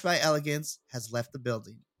 Ash by Elegance has left the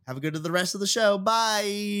building. Have a good to the rest of the show.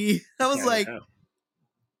 Bye. I was Yeah, I like, know.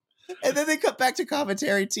 and then they cut back to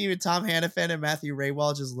commentary team and Tom Hannafin and Matthew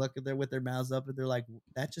Raywall just looking there with their mouths up and they're like,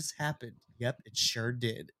 that just happened. Yep, it sure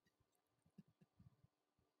did.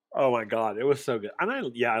 Oh my god, it was so good. And I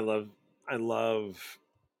love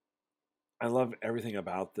I love everything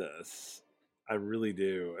about this. I really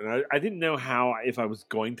do. And I didn't know how if I was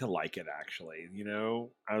going to like it actually, you know?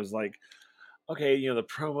 I was like, okay, the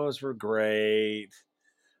promos were great.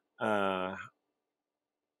 Uh,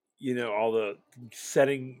 all the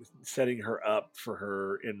setting her up for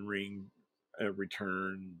her in-ring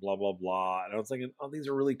return, blah blah blah. And I was thinking, oh, these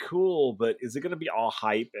are really cool, but is it going to be all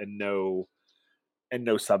hype and no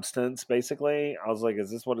substance basically? I was like,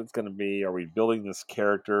 is this what it's going to be? Are we building this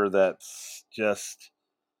character that's just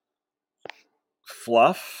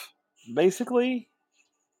fluff basically?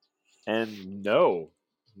 And no,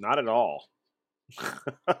 not at all.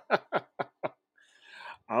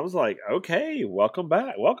 I was like, okay, welcome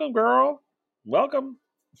back, welcome girl, welcome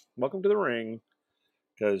to the ring,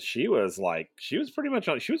 because she was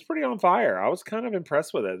pretty on fire. I was kind of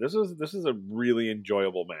impressed with it. This is a really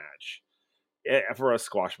enjoyable match. For a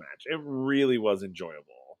squash match, it really was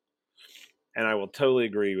enjoyable. And I will totally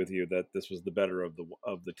agree with you that this was the better of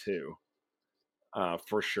the two,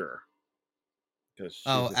 for sure, because she's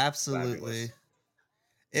Oh, just absolutely. fabulous.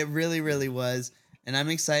 It really, really was. And I'm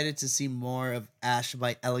excited to see more of Ash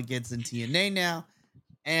by Elegance in TNA now.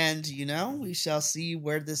 And, we shall see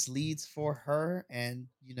where this leads for her and,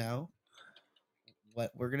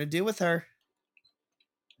 what we're going to do with her.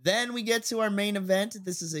 Then we get to our main event.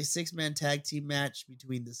 This is a 6-man tag team match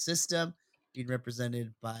between the System, being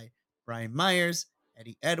represented by Brian Myers,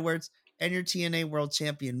 Eddie Edwards, and your TNA World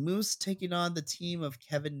Champion Moose, taking on the team of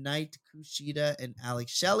Kevin Knight, Kushida, and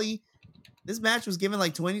Alex Shelley. This match was given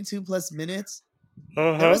like 22 plus minutes.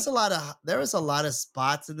 Uh There huh. was a lot of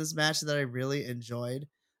spots in this match that I really enjoyed.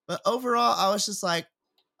 But overall, I was just like,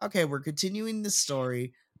 okay, we're continuing the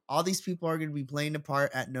story. All these people are going to be playing a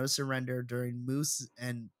part at No Surrender during Moose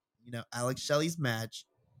and, Alex Shelley's match.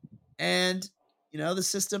 And, the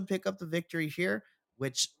System pick up the victory here,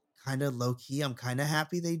 which kind of low key, I'm kind of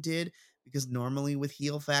happy they did because normally with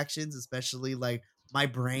heel factions, especially like my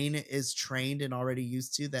brain is trained and already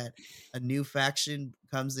used to that a new faction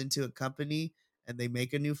comes into a company and they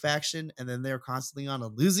make a new faction and then they're constantly on a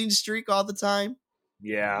losing streak all the time.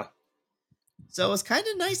 Yeah. So it was kind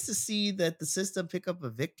of nice to see that the System pick up a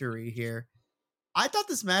victory here. I thought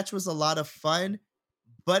this match was a lot of fun,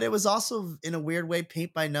 but it was also in a weird way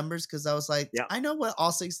paint by numbers because I was like, Yeah. I know what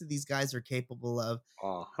all 6 of these guys are capable of.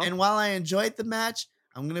 Uh huh. And while I enjoyed the match,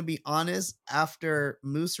 I'm going to be honest, after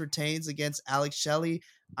Moose retains against Alex Shelley,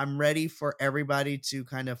 I'm ready for everybody to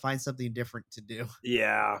kind of find something different to do.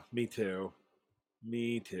 Yeah. Me too.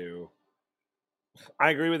 Me too.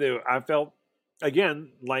 I agree with you. I felt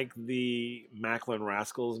again like the Macklin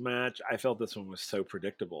Rascals match. I felt this one was so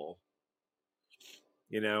predictable.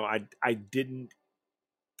 I didn't,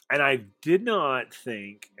 and I did not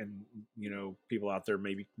think, and people out there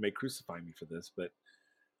maybe may crucify me for this, but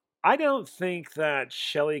I don't think that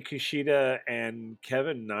Shelly Kushida and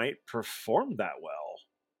Kevin Knight performed that well.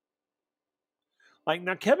 Like,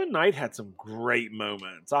 now, Kevin Knight had some great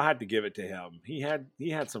moments. I had to give it to him. He had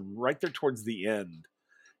some right there towards the end.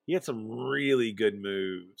 He had some really good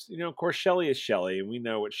moves. Of course, Shelly is Shelly, and we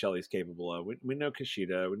know what Shelly's capable of. We know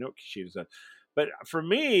Kushida. We know what Kushida's done. But for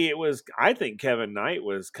me, I think Kevin Knight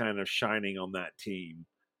was kind of shining on that team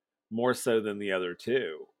more so than the other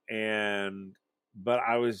two. But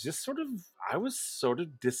I was sort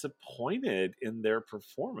of disappointed in their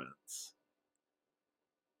performance.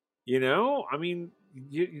 I mean,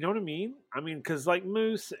 you know what I mean? I mean, because like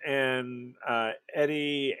Moose and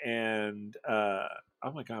Eddie and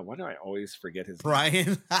oh my god, why do I always forget his name?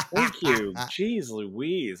 Brian. Thank you, jeez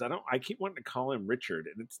Louise. I keep wanting to call him Richard,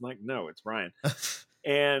 and it's like, no, it's Brian.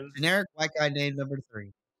 And Generic white guy name number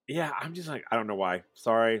 3. yeah, I'm just like, I don't know why.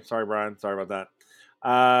 Sorry, Brian. Sorry about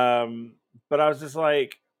that. But I was just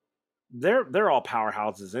like, they're all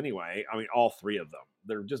powerhouses anyway. I mean, all three of them.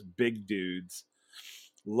 They're just big dudes,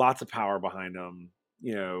 lots of power behind them,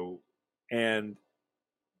 and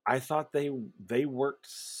I thought they worked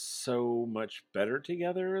so much better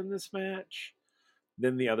together in this match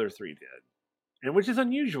than the other three did. And which is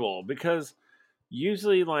unusual because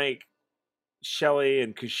usually like Shelly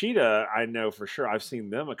and Kushida, I know for sure I've seen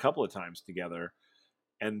them a couple of times together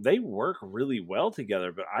and they work really well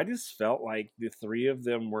together, but I just felt like the three of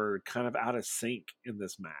them were kind of out of sync in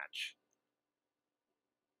this match.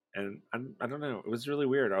 And I don't know. It was really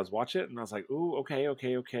weird. I was watching it and I was like, "Ooh, okay,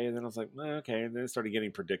 okay, okay." And then I was like, "Okay." And then it started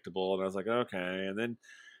getting predictable, and I was like, "Okay." And then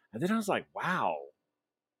I was like, "Wow,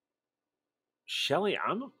 Shelly,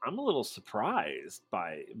 I'm a little surprised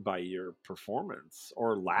by your performance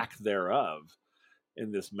or lack thereof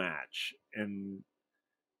in this match." And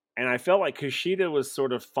I felt like Kushida was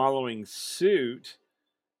sort of following suit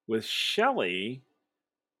with Shelly,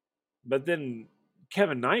 but then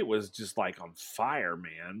Kevin Knight was just like on fire,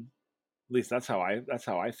 man. At least that's how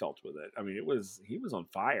I felt with it. I mean, he was on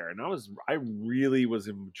fire, and I really was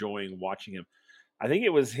enjoying watching him. I think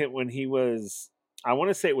it was hit when he was. I want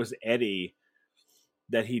to say it was Eddie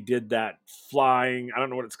that he did that flying. I don't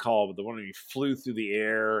know what it's called, but the one he flew through the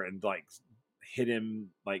air and like hit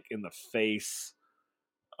him like in the face.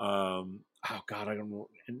 Oh God, I don't know.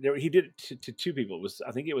 And he did it to two people.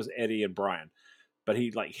 I think it was Eddie and Brian, but he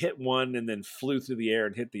like hit one and then flew through the air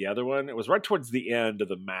and hit the other one. It was right towards the end of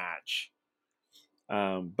the match.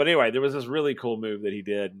 But anyway, there was this really cool move that he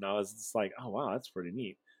did, and I was just like, "Oh wow, that's pretty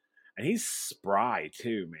neat." And he's spry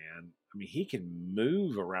too, man. I mean, he can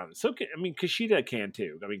move around. I mean, Kushida can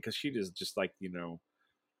too. I mean, Kushida's just like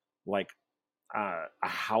like a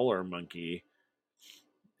howler monkey.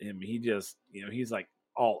 I mean, he just he's like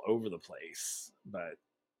all over the place. But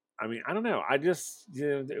I mean, I don't know. I just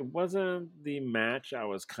it wasn't the match I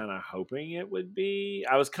was kind of hoping it would be.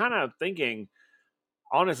 I was kind of thinking,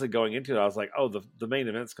 honestly, going into it, I was like, oh, the main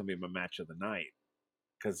event's gonna be my match of the night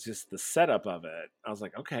because just the setup of it. I was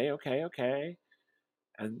like, okay, okay, okay,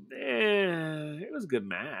 and it was a good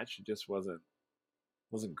match. It just wasn't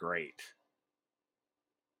great.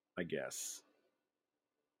 I guess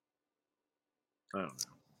I don't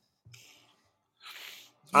know.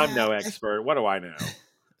 I'm Yeah, no expert. What do I know?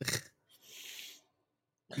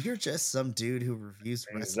 you're just some dude who reviews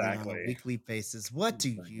wrestling on a Exactly. weekly basis. What do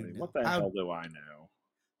you Exactly. What know? the hell do I know?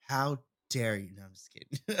 How dare you? No, I'm just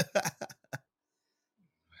kidding.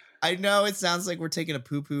 I know it sounds like we're taking a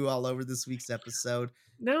poo poo all over this week's episode.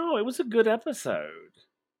 No, it was a good episode.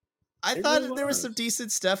 I It really thought there was some was.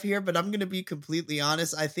 decent stuff here, but I'm going to be completely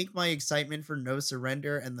honest. I think my excitement for No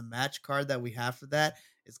Surrender and the match card that we have for that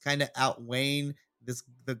is kind of outweighing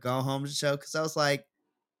the go home show because I was like,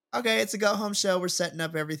 okay, it's a go home show. We're setting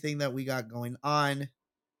up everything that we got going on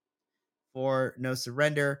for No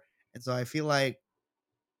Surrender. And so I feel like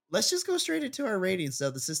let's just go straight into our ratings.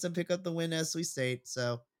 So the system pick up the win as we state.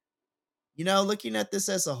 So, looking at this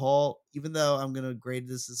as a whole, even though I'm going to grade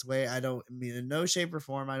this way, I mean, in no shape or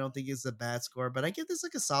form, I don't think it's a bad score, but I give this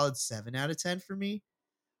like a solid 7 out of 10 for me.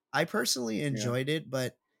 I personally Yeah. enjoyed it,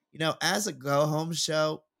 but, as a go home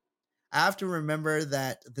show, I have to remember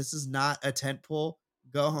that this is not a tentpole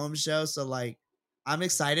go home show. So like I'm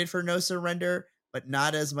excited for No Surrender, but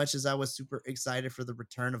not as much as I was super excited for the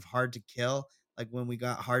return of Hard to Kill, like when we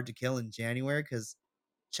got Hard to Kill in January, because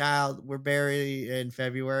child, we're barely in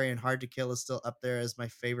February and Hard to Kill is still up there as my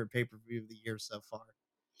favorite pay-per-view of the year so far.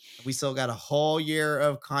 And we still got a whole year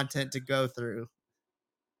of content to go through.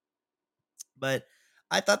 But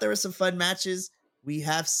I thought there were some fun matches.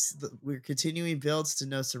 we're continuing builds to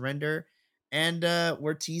No Surrender, and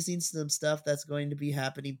we're teasing some stuff that's going to be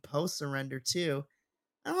happening post Surrender too.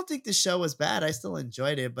 I don't think the show was bad. I still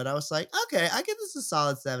enjoyed it, but I was like, okay, I give this a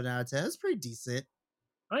solid 7 out of 10. It's pretty decent.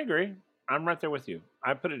 I agree. I'm right there with you.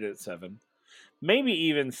 I put it at 7, maybe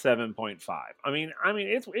even 7.5.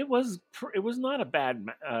 It was not a bad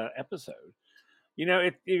episode.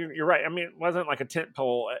 You're right. I mean, it wasn't like a tent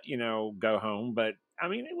pole, go home, but I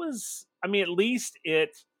mean, it was. I mean, at least the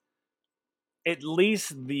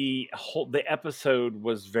episode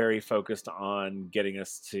was very focused on getting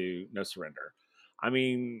us to No Surrender. I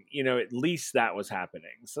mean, at least that was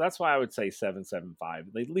happening. So that's why I would say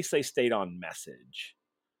 7.75. At least they stayed on message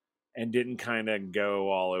and didn't kind of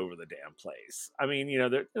go all over the damn place. I mean,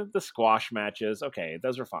 the squash matches, okay,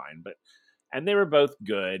 those are fine, and they were both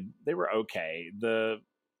good. They were okay. The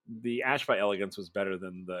Ash by Elegance was better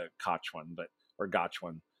than the Koch one, or Gotch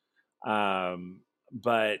one.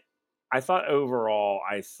 But I thought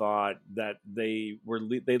that they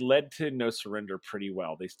led to No Surrender pretty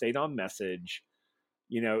well. They stayed on message.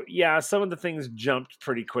 Yeah, some of the things jumped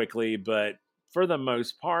pretty quickly, but for the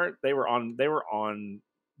most part, they were on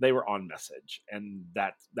message, and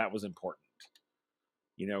that was important.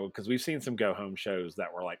 Because we've seen some go home shows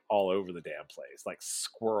that were like all over the damn place, like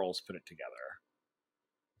squirrels put it together.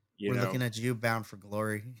 You We're know, looking at you, Bound for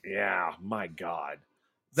Glory. yeah, my God.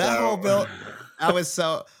 That whole So build, I was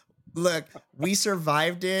so look. We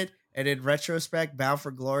survived it, and in retrospect, Bound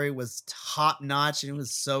for Glory was top notch, and it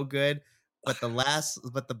was so good. But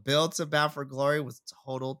the build to Bound for Glory was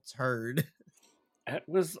total turd. it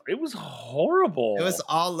was It was horrible.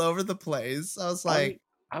 all over the place. I was I mean, like,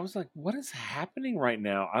 I was like, what is happening right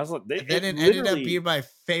now? I was like, it, and then it it ended up being literally. my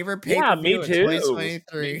favorite pay Yeah, per me view in too. Me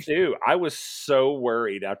 2023. too. I was so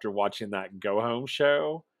worried after watching that go home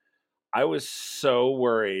show. I was so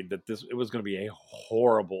worried that it was going to be a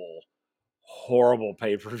horrible, horrible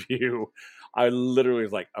pay per view. I literally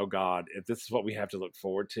was like, oh God, if this is what we have to look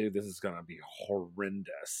forward to, this is going to be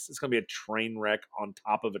horrendous. It's going to be a train wreck on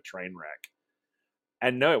top of a train wreck.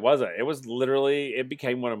 And no, it wasn't. It was literally, it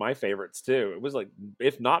became one of my favorites too. It was like,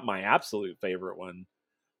 if not my absolute favorite one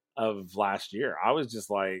of last year. I was just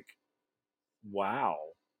like, wow.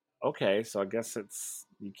 Okay, so I guess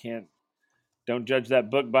you can't, don't judge that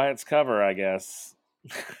book by its cover, I guess.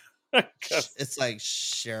 'Cause, It's like,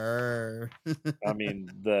 sure. I mean,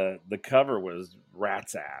 the cover was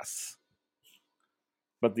rat's ass,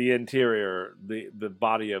 but the interior, the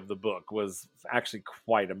body of the book was actually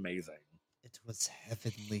quite amazing. It was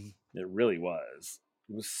heavenly. It really was.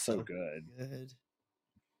 It was so So good. good.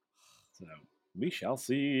 So we shall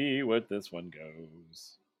see what this one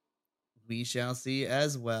goes. We shall see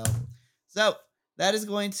as well. So that is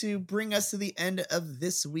going to bring us to the end of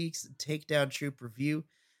this week's Takedown Troop review.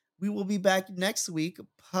 We will be back next week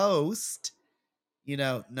post,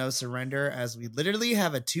 No Surrender, as we literally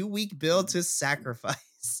have a 2 week build to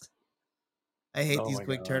sacrifice. I hate Oh these my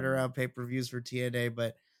quick god. turnaround pay-per-views for TNA,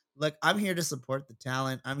 but look, I'm here to support the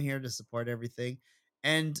talent. I'm here to support everything.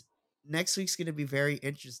 And next week's going to be very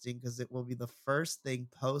interesting because it will be the first thing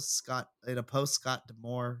post Scott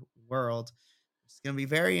Demore world. It's going to be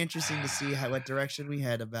very interesting to see what direction we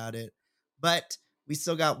head about it. But we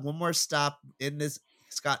still got one more stop in this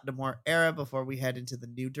Scott Demore era before we head into the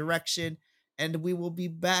new direction. And we will be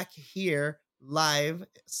back here live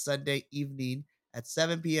Sunday evening at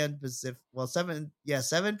 7 p.m. Pacific. Well, 7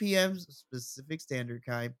 p.m. Pacific Standard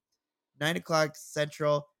Time, 9 o'clock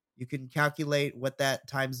Central. You can calculate what that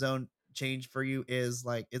time zone change for you is.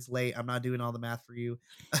 Like, it's late. I'm not doing all the math for you.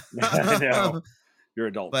 I know. You're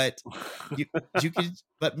adults. But you you can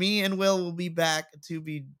but me and Will be back to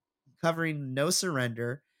be covering No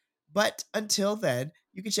Surrender. But until then,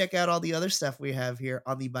 you can check out all the other stuff we have here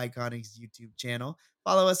on the Biconics YouTube channel.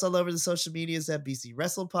 Follow us all over the social medias at BC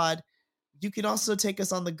WrestlePod. You can also take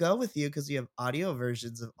us on the go with you because you have audio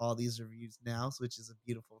versions of all these reviews now, which is a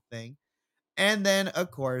beautiful thing. And then,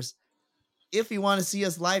 of course, if you want to see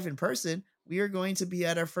us live in person, we are going to be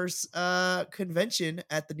at our first convention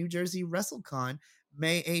at the New Jersey WrestleCon,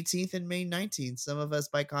 May 18th and May 19th. Some of us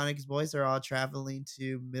Biconics boys are all traveling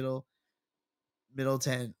to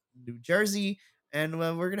Middleton, New Jersey, and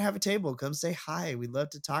we're gonna have a table. Come say hi. We'd love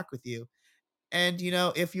to talk with you. And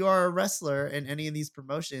if you are a wrestler in any of these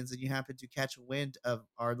promotions and you happen to catch wind of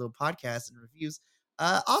our little podcast and reviews,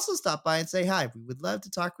 also stop by and say hi. We would love to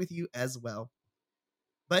talk with you as well.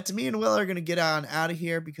 But me and Will are going to get on out of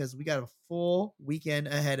here because we got a full weekend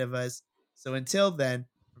ahead of us. So until then,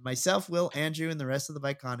 for myself, Will, Andrew, and the rest of the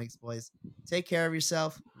Biconics boys, take care of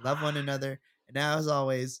yourself, love one another, and as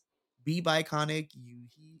always, be Biconic.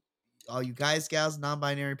 all you guys, gals,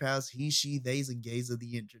 non-binary pals, he, she, theys, and gays of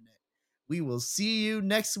the internet. We will see you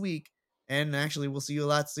next week. And actually, we'll see you a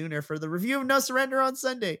lot sooner for the review of No Surrender on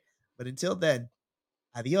Sunday. But until then,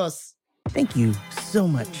 adios. Thank you so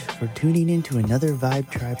much for tuning in to another Vibe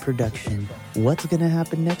Tribe production. What's going to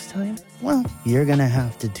happen next time? Well, you're going to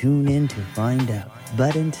have to tune in to find out.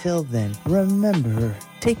 But until then, remember,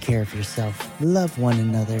 take care of yourself, love one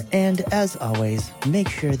another, and as always, make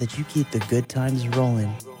sure that you keep the good times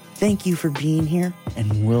rolling. Thank you for being here,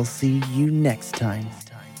 and we'll see you next time.